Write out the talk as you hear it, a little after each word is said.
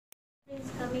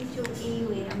coming to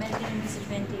AUA, American University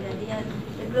of Antigua, they are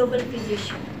the global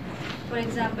physician. For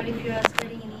example, if you are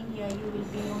studying in India, you will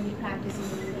be only practicing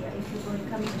in India. If you're going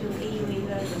coming to AUA, you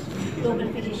are a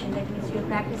global physician. That means you are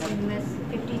practicing in US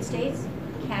 15 states,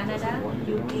 Canada,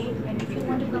 UK, and if you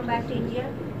want to come back to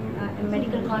India, a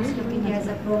medical council of India has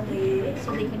approved the AUA,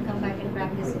 so they can come back and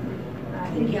practice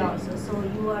India also. So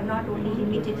you are not only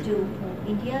limited to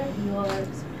India, you are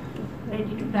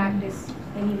ready to practice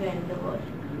anywhere in the world.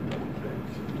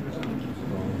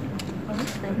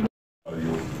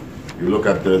 You look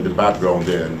at the background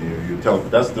there, and you tell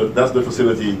that's the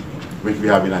facility which we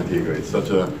have in Antigua. It's such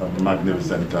a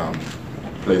magnificent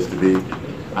place to be,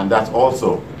 and that's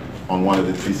also on one of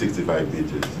the 365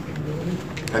 beaches.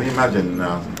 Can you imagine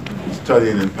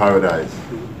studying in paradise,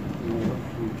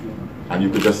 and you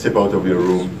could just sip out of your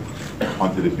room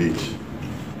onto the beach,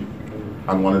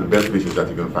 and one of the best beaches that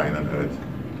you can find on earth.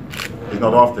 It's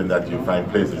not often that you find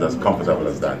places as comfortable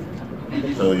as that.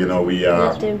 So, you know, we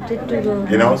are,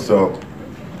 you know, so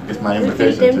it's my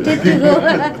invitation to go.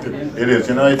 It is,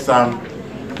 you know, it's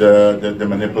the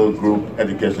Manipal group,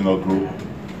 educational group,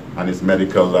 and its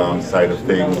medical side of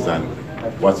things and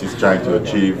what he's trying to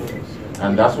achieve.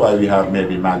 And that's why we have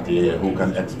maybe Manti here who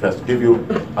can give you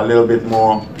a little bit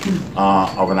more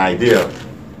of an idea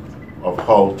of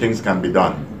how things can be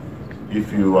done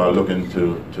if you are looking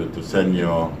to send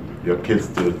your kids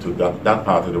to that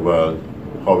part of the world,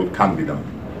 how it can be done.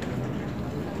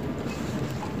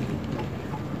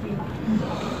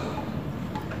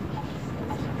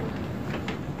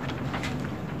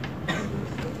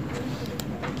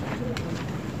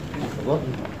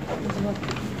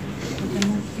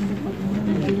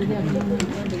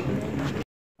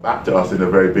 Back to us in a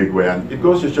very big way, and it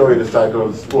goes to show you the cycle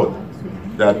of the sport,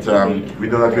 that we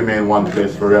do not remain one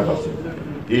place forever.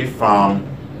 If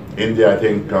India, I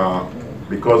think,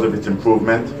 because of its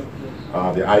improvement,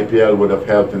 the IPL would have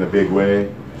helped in a big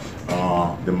way.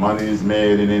 The money is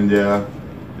made in India.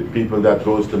 The people that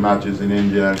goes to matches in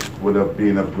India would have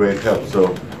been of great help.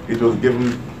 So it was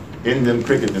given Indian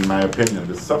cricket, in my opinion,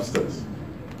 the substance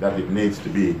that it needs to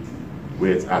be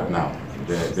where it's at now.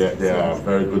 They are a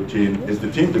very good team. It's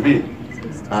the team to beat.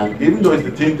 And even though it's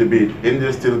the team to beat,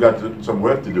 India still got some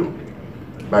work to do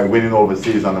by winning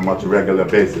overseas on a much regular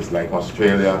basis, like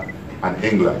Australia and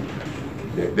England.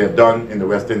 They're done in the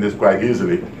West Indies quite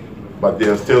easily, but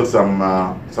there are still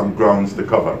some grounds to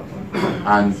cover,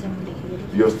 and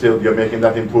you're making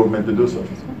that improvement to do so.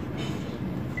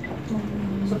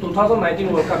 So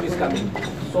 2019 World Cup is coming.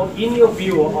 So in your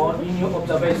view or in your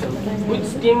observation,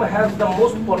 which team has the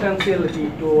most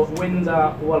potentiality to win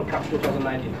the World Cup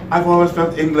 2019? I've always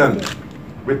felt England,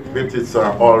 with its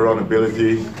all-around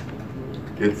ability.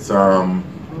 It's going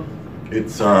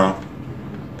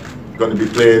to be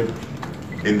played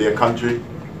in their country,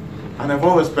 and I've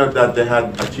always felt that they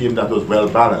had a team that was well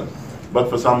balanced, but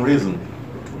for some reason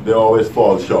they always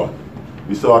fall short.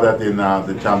 We saw that in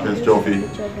the Champions Trophy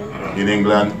in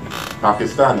England.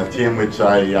 Pakistan, a team which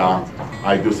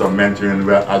I do some mentoring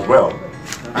as well,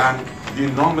 and the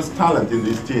enormous talent in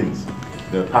these teams.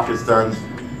 The Pakistans,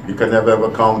 you can never ever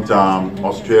count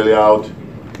Australia out,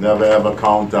 never ever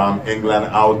count England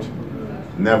out,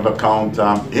 never count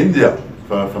India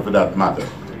for that matter.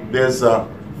 There's 4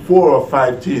 or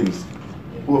 5 teams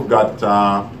who have got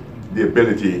the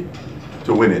ability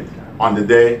to win it on the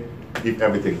day if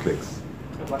everything clicks.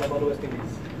 What about West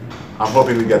Indies? I'm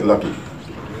hoping we get lucky.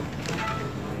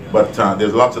 But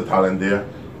there's lots of talent there.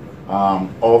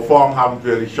 Our form haven't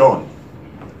really shown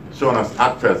us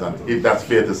at present, if that's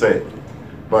fair to say.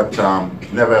 But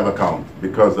never ever count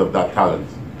because of that talent.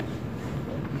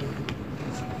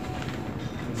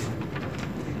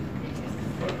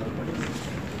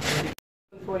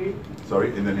 For you?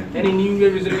 Sorry, in the Any New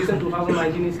Year resolution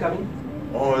 2019 is coming?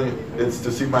 Oh, it's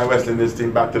to see my West Indies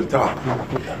team back to the top.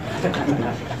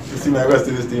 To see my West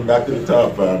Indies team back to the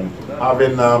top.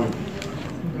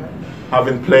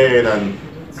 Having played and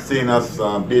seen us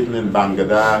beaten in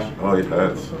Bangladesh, oh, it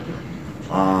hurts.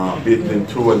 Beaten in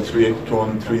 2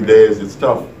 and 3 days, it's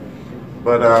tough.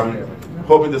 But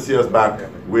hoping to see us back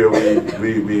where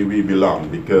we belong,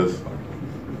 because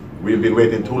we've been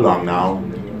waiting too long now.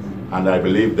 And I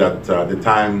believe that the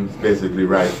time is basically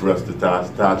right for us to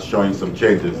start showing some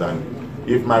changes. And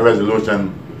if my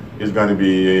resolution is going to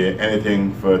be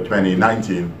anything for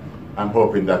 2019, I'm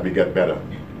hoping that we get better.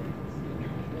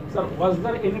 So was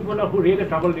there any bowler who really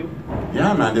troubled you?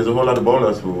 Yeah, man, there's a whole lot of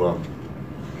bowlers who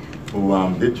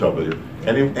did trouble you.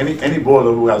 Any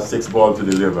bowler who has 6 balls to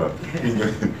deliver,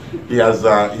 he has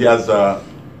an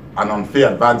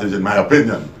unfair advantage, in my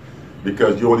opinion,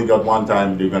 because you only got one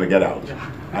time you're going to get out.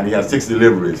 And he has 6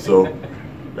 deliveries, so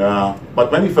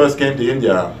But when he first came to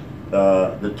India,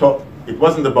 it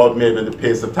wasn't about maybe the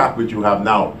pace attack which you have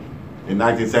now. In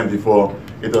 1974,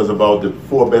 it was about the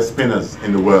 4 best spinners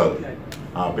in the world.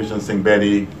 Bishan Singh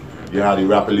Bedi, you had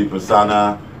Irapali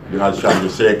Prasanna, you had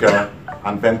Chandrasekhar,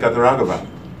 and Venkataraghavan.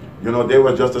 You know, they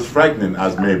were just as frightening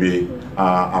as maybe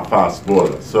a fast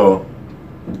bowler. So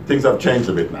things have changed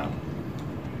a bit now.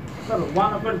 Sir,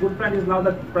 one of your good friends is now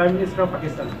the Prime Minister of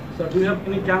Pakistan. So do you have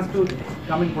any chance to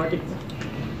come in politics?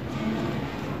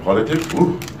 Politics?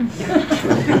 Ooh.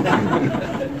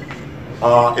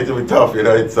 It will be tough, you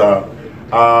know. It's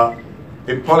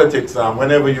in politics,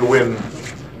 whenever you win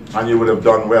and you would have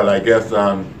done well, I guess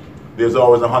there's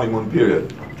always a honeymoon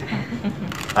period.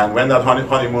 And when that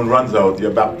honeymoon runs out,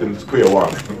 you're back to square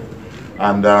one.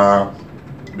 And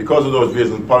because of those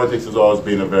reasons, politics has always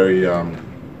been a very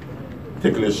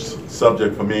ticklish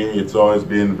subject for me. It's always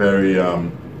been very,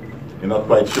 you're not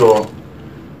quite sure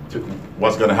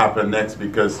what's going to happen next,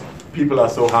 because people are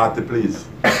so hard to please.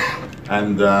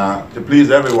 And to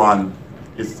please everyone,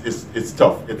 it's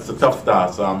tough. It's a tough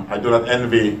task. I do not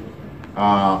envy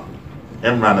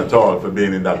Imran at all for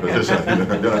being in that position.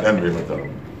 I do not envy him at all.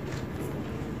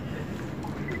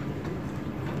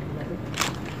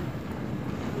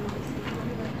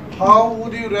 How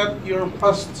would you rate your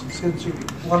first century,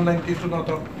 192 not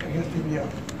out against India?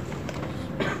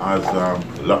 As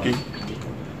lucky.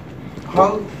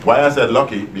 How? Why I said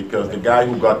lucky? Because the guy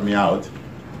who got me out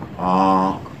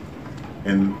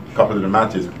in a couple of the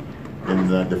matches, in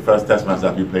the first test match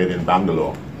that we played in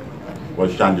Bangalore,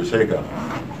 was Chandrasekhar.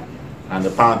 And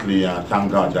apparently,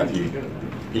 thank God that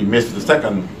he missed the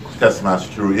second test match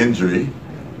through injury,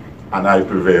 and I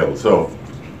prevailed. So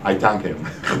I thank him.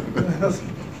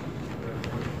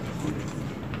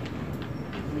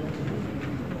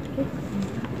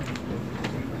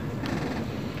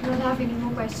 Don't have any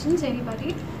more questions,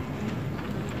 anybody?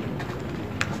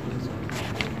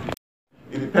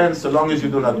 It depends, so long as you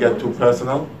do not get too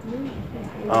personal.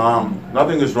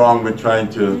 Nothing is wrong with trying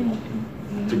to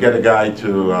get a guy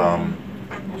to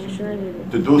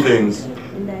do things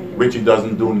which he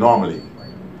doesn't do normally.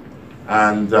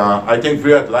 And I think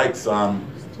Virat likes, the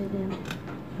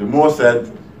more said,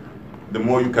 the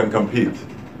more you can compete.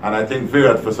 And I think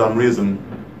Virat, for some reason,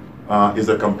 is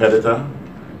a competitor.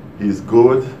 He's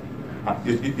good.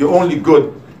 You're only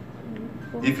good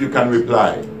if you can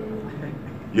reply.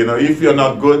 You know, if you're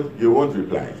not good, you won't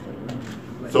reply.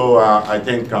 So I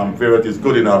think Virat is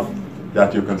good enough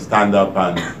that you can stand up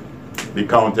and be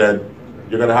counted.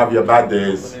 You're going to have your bad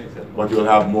days, but you'll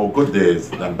have more good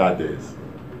days than bad days.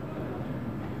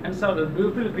 And sir, do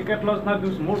you feel cricket laws now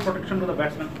gives more protection to the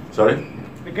batsman? Sorry?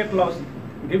 Cricket laws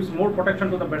gives more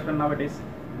protection to the batsman nowadays?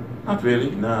 Not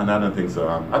really. No, I don't think so.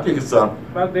 I think it's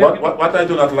what I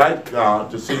do not like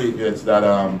to see is that,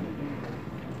 and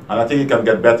I think it can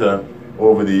get better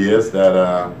over the years,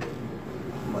 that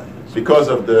because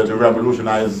of the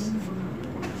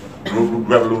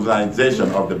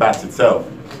revolutionization of the bats itself,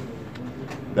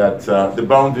 that the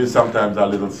boundaries sometimes are a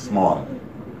little small.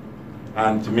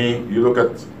 And to me, you look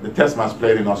at the test match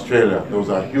played in Australia, those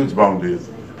are huge boundaries.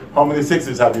 How many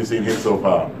sixes have you seen hit so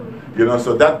far? You know,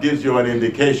 so that gives you an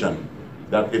indication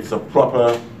that it's a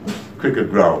proper cricket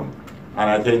ground. And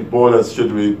I think bowlers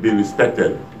should be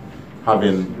respected,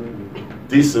 having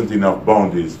decent enough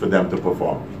boundaries for them to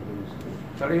perform.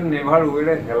 Sir, you never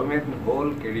wear a helmet in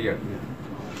whole career.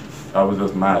 I was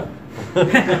just mad.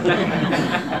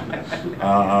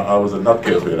 I was a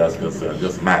nutcase with that,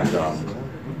 just mad.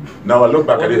 Now I look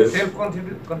back at it.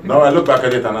 Now I look back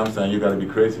at it and I'm saying, you gotta be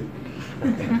crazy.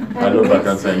 I look back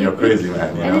and saying, you're crazy,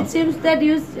 man. You And know? it seems that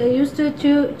you used to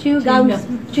chew chewing gum.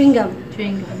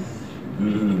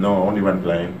 No, only when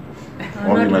playing.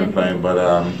 Only when playing. But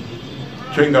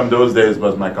chewing gum those days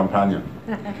was my companion.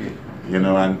 You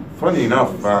know, and funny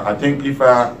enough, I think if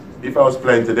I was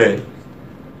playing today,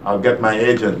 I'll get my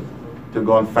agent to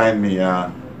go and find me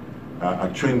a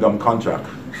chewing gum contract.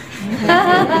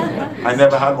 I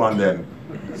never had one then,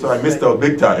 so I missed out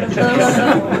big time.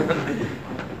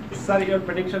 Sir, your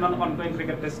prediction on ongoing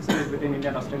cricket test series between India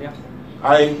and Australia?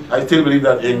 I still believe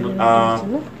that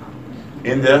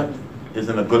India is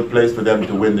in a good place for them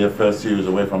to win their first series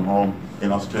away from home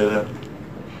in Australia.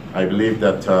 I believe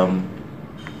that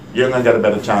you're going to get a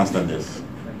better chance than this,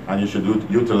 and you should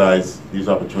utilize these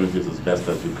opportunities as best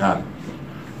as you can.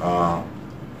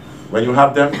 When you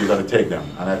have them, you've got to take them.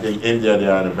 And I think India, they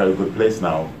are in a very good place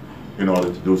now in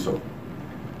order to do so.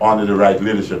 Under the right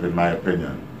leadership, in my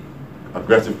opinion.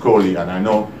 Aggressive Kohli, and I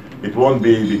know it won't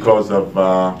be because of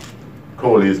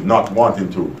Kohli's not wanting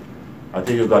to. I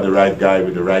think you've got the right guy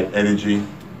with the right energy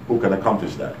who can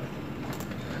accomplish that.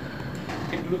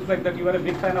 It looks like that you are a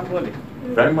big fan of Kohli.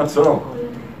 Very much so.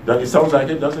 It sounds like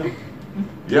it, doesn't it?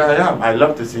 Yeah, I am. I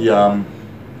love to see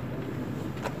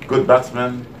good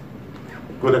batsmen,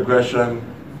 good aggression,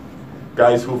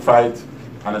 guys who fight,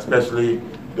 and especially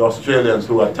the Australians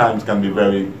who at times can be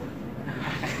very,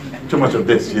 too much of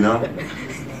this, you know,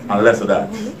 and less of that.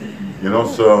 You know,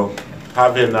 so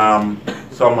having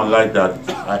someone like that,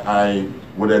 I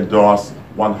would endorse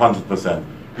 100%.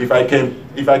 If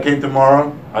I came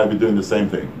tomorrow, I'd be doing the same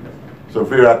thing. So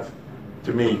Virat,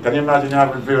 to me, can you imagine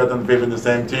having Virat and Viv in the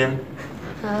same team?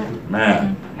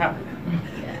 Man.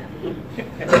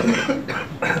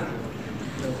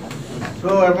 So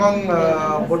among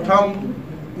Botham,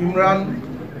 Imran,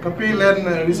 Kapil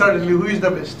and Richard, who is the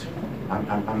best?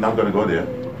 I'm not going to go there.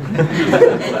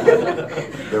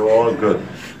 They were all good.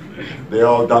 They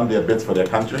all done their bits for their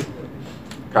country.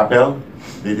 Kapil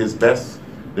did his best.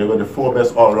 They were the 4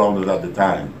 best all-rounders at the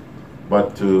time.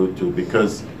 But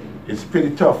because it's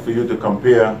pretty tough for you to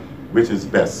compare which is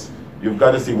best. You've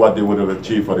got to see what they would have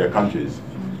achieved for their countries.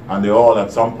 And they all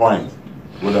at some point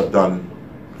would have done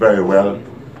very well.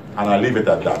 And I leave it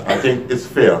at that. I think it's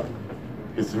fair.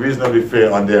 It's reasonably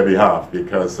fair on their behalf,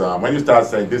 because when you start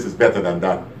saying this is better than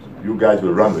that, you guys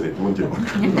will run with it, won't you?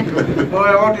 Now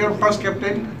about your first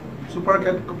captain, Super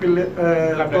Cat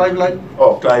Clive Light.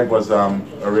 Oh, Clive was a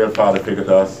real father figure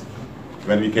to us.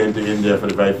 When we came to India for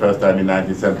the very first time in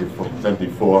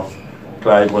 1974,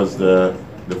 Clive was the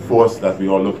force that we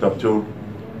all looked up to.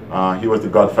 He was the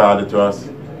godfather to us.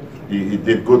 He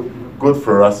did good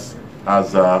for us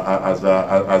as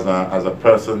a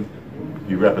person.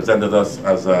 He represented us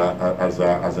as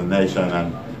a nation,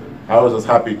 and I was just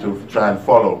happy to try and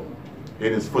follow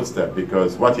in his footsteps,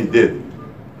 because what he did,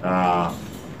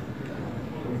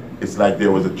 it's like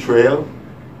there was a trail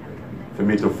for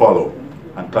me to follow,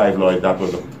 and Clive Lloyd, that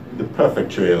was the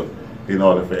perfect trail in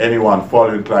order for anyone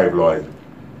following Clive Lloyd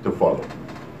to follow.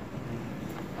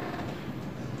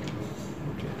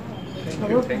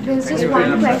 There's just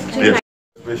one question. Yes.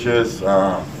 Wishes,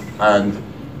 and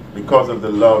because of the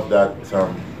love that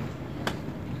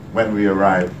when we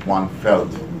arrived, one felt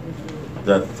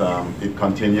that it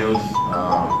continues.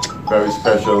 Very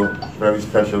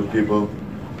special people.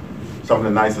 Some of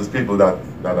the nicest people that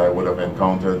I would have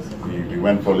encountered. We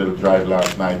went for a little drive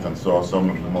last night and saw some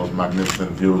of the most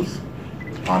magnificent views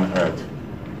on earth.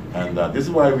 And this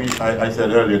is why I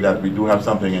said earlier that we do have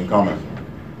something in common.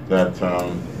 That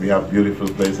we have beautiful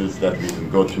places that we can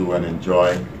go to and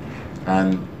enjoy.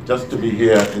 And just to be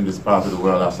here in this part of the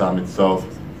world, Assam itself,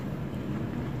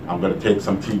 I'm going to take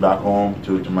some tea back home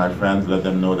to my friends, let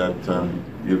them know that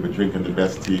you'll be drinking the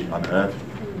best tea on earth.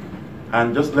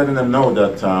 And just letting them know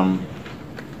that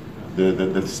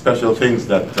the special things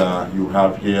that you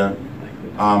have here,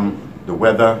 the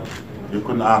weather, you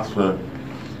couldn't ask for.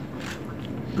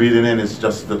 Breathing in is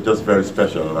just very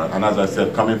special. And as I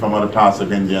said, coming from other parts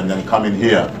of India and then coming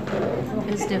here,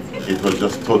 It's different. it was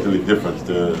just totally different.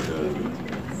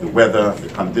 The weather, the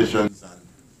conditions, and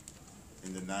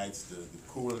in the nights, the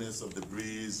coolness of the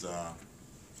breeze.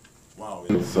 Wow,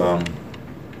 it's,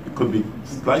 it could be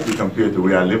slightly compared to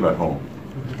where I live at home.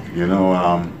 You know,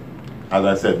 as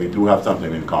I said, we do have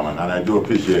something in common, and I do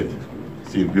appreciate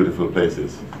seeing beautiful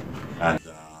places. And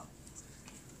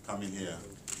coming here,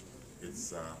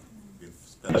 it's been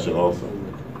special also.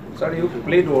 Sir, you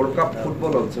played World Cup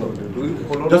football also. Do you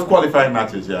follow? Just qualifying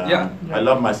matches, yeah. Yeah. I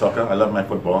love my soccer. I love my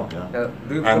football. Yeah.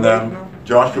 Do you And follow it now?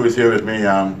 Josh, who is here with me,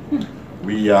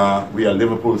 we are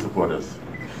Liverpool supporters.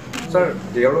 Sir,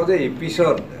 there was an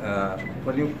episode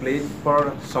when you played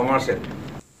for Somerset.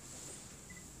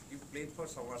 You played for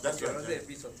Somerset. That's there right, was yeah. an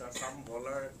episode, sir. Some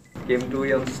bowler came to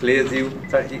you and slays you.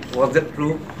 Sir, was that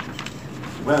true?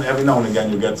 Well, every now and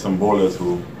again you get some bowlers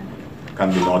who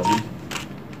can be naughty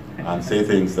and say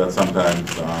things that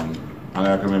sometimes, and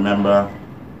I can remember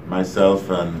myself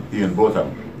and Ian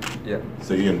Botham. Yeah.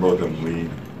 So Ian Botham, we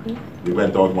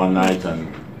went out one night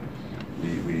and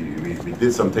we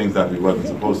did some things that we weren't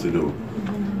supposed to do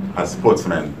as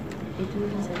sportsmen.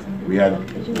 We had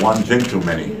one drink too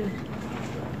many,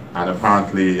 and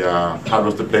apparently had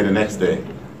us to play the next day.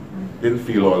 Didn't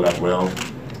feel all that well.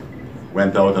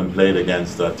 Went out and played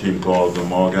against a team called the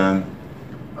Morgan,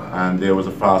 and there was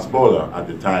a fast bowler at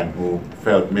the time who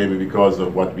felt maybe because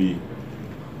of what we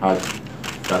had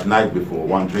that night before,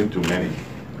 one drink too many,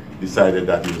 decided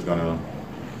that he was going to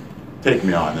take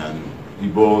me on, and he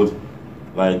bowled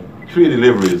like 3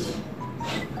 deliveries,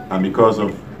 and because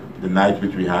of the night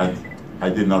which we had, I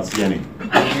did not see any.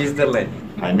 You missed the line.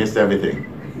 I missed everything.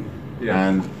 Yeah.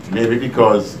 And maybe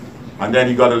because, and then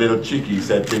he got a little cheeky, he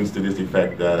said things to this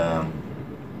effect that,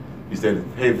 he said,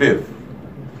 "Hey Viv,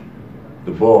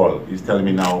 the ball, he's telling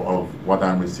me now of what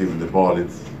I'm receiving. The ball,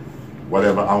 it's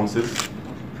whatever ounces.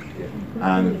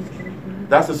 And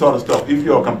that's the sort of stuff, if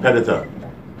you're a competitor,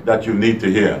 that you need to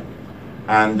hear.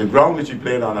 And the ground which he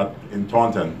played on in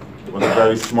Taunton was a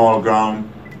very small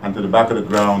ground, and to the back of the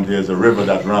ground there's a river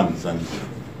that runs, and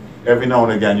every now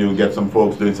and again you'll get some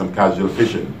folks doing some casual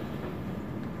fishing.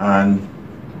 And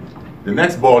the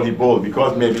next ball he bowled,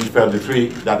 because maybe he felt the tree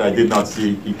that I did not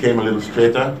see, he came a little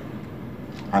straighter,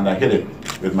 and I hit it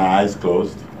with my eyes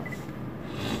closed,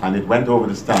 and it went over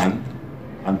the stand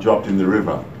and dropped in the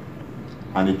river.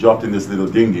 And it dropped in this little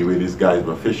dinghy where these guys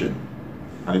were fishing,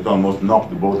 and it almost knocked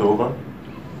the boat over.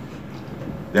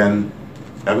 Then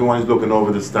everyone is looking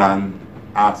over the stand,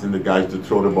 asking the guys to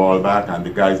throw the ball back, and the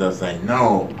guys are saying,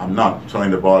 no, I'm not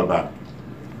throwing the ball back.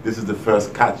 This is the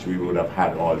first catch we would have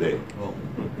had all day.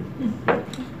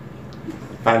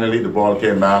 Finally, the ball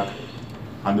came back,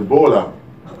 and the bowler,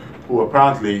 who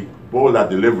apparently bowled that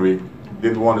delivery,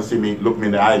 didn't want to see me, look me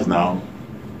in the eyes now.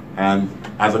 And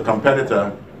as a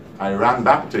competitor, I ran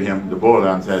back to him, the bowler,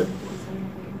 and said,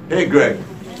 hey Greg,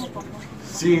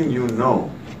 seeing you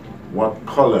know what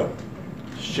color,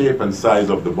 shape and size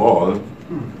of the ball,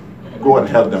 go and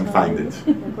help them find it.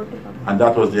 And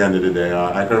that was the end of the day.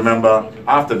 I can remember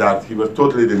after that, he was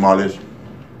totally demolished.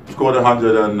 He scored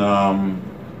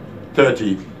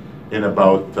 130 in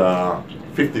about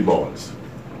 50 balls.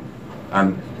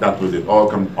 And that was it, all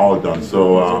done.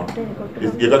 So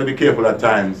you got to be careful at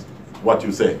times what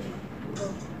you say.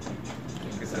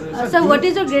 So what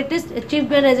is your greatest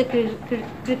achievement as a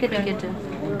cricketer?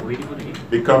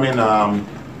 Becoming a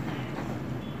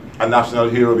national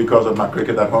hero because of my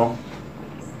cricket at home.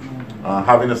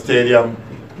 Having a stadium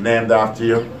named after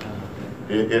you.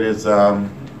 It's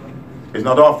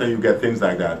not often you get things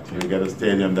like that. You get a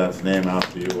stadium that's named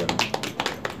after you. And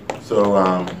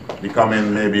so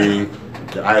becoming maybe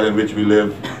the island which we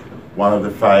live, one of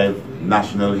the 5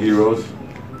 national heroes.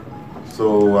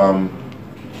 So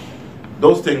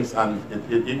those things, and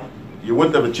you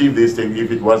wouldn't have achieved these things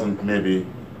if it wasn't maybe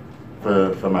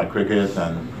for my cricket,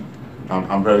 and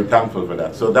I'm very thankful for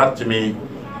that. So that to me,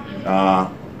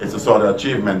 it's a sort of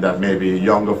achievement that maybe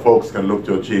younger folks can look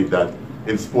to achieve, that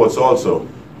in sports also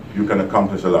you can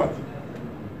accomplish a lot.